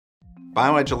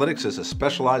BioAgilytix is a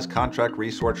specialized contract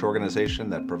research organization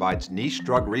that provides niche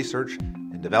drug research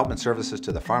and development services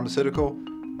to the pharmaceutical,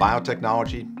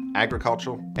 biotechnology,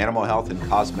 agricultural, animal health, and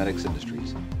cosmetics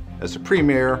industries. As a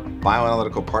premier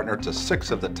bioanalytical partner to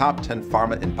 6 of the top 10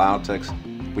 pharma and biotechs,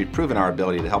 we've proven our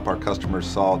ability to help our customers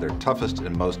solve their toughest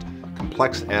and most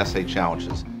complex assay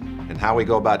challenges. And how we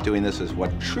go about doing this is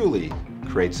what truly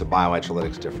creates the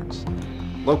BioAgilytix difference.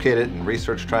 Located in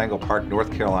Research Triangle Park,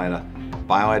 North Carolina,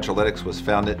 BioAgilytix was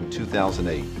founded in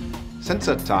 2008. Since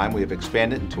that time, we have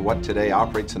expanded into what today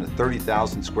operates in a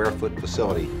 30,000 square foot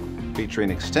facility featuring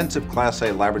extensive Class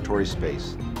A laboratory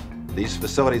space. These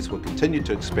facilities will continue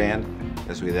to expand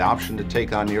as we have the option to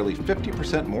take on nearly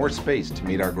 50% more space to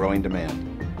meet our growing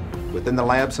demand. Within the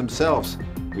labs themselves,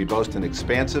 we boast an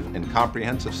expansive and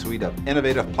comprehensive suite of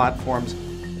innovative platforms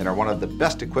and are one of the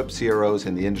best equipped CROs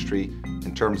in the industry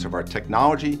in terms of our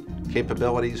technology,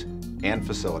 capabilities, and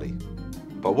facility.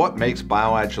 But what makes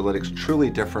BioAgilytix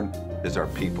truly different is our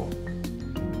people.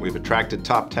 We've attracted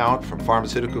top talent from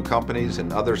pharmaceutical companies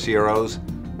and other CROs,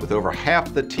 with over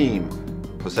half the team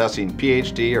possessing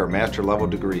PhD or master level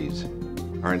degrees.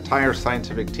 Our entire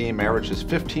scientific team averages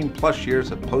 15+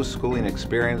 years of post-schooling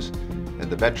experience and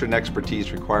the veteran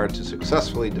expertise required to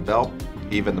successfully develop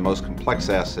even the most complex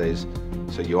assays,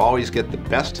 so you always get the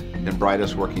best and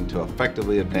brightest working to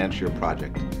effectively advance your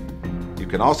project. You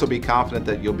can also be confident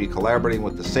that you'll be collaborating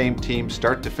with the same team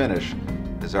start to finish,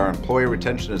 as our employee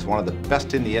retention is one of the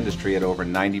best in the industry at over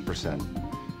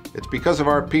 90%. It's because of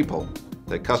our people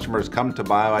that customers come to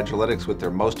BioAgilytix with their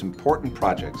most important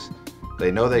projects. They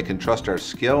know they can trust our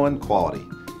skill and quality.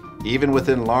 Even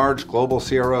within large global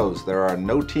CROs, there are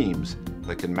no teams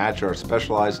that can match our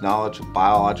specialized knowledge of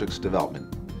biologics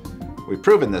development. We've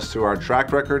proven this through our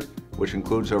track record, which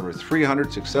includes over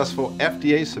 300 successful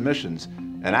FDA submissions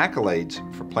and accolades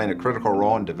for playing a critical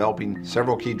role in developing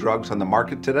several key drugs on the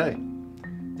market today.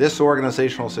 This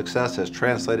organizational success has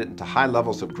translated into high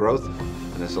levels of growth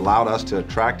and has allowed us to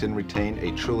attract and retain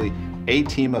a truly A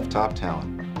team of top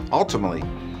talent. Ultimately,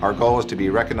 our goal is to be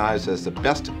recognized as the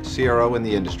best CRO in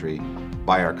the industry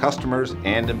by our customers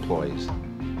and employees.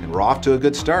 And we're off to a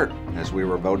good start, as we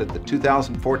were voted the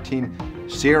 2014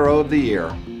 CRO of the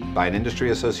Year by an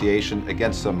industry association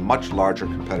against some much larger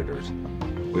competitors.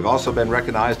 We've also been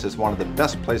recognized as one of the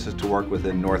best places to work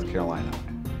within North Carolina.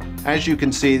 As you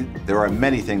can see, there are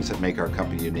many things that make our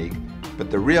company unique, but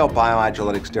the real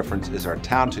BioAgilytix difference is our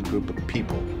talented group of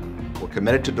people. We're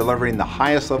committed to delivering the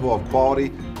highest level of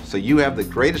quality so you have the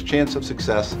greatest chance of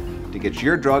success to get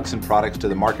your drugs and products to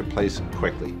the marketplace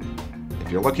quickly.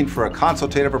 If you're looking for a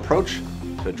consultative approach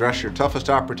to address your toughest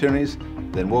opportunities,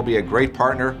 then we'll be a great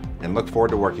partner and look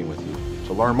forward to working with you.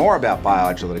 To learn more about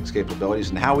BioAgilytix capabilities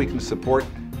and how we can support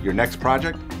your next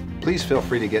project, please feel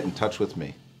free to get in touch with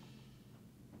me.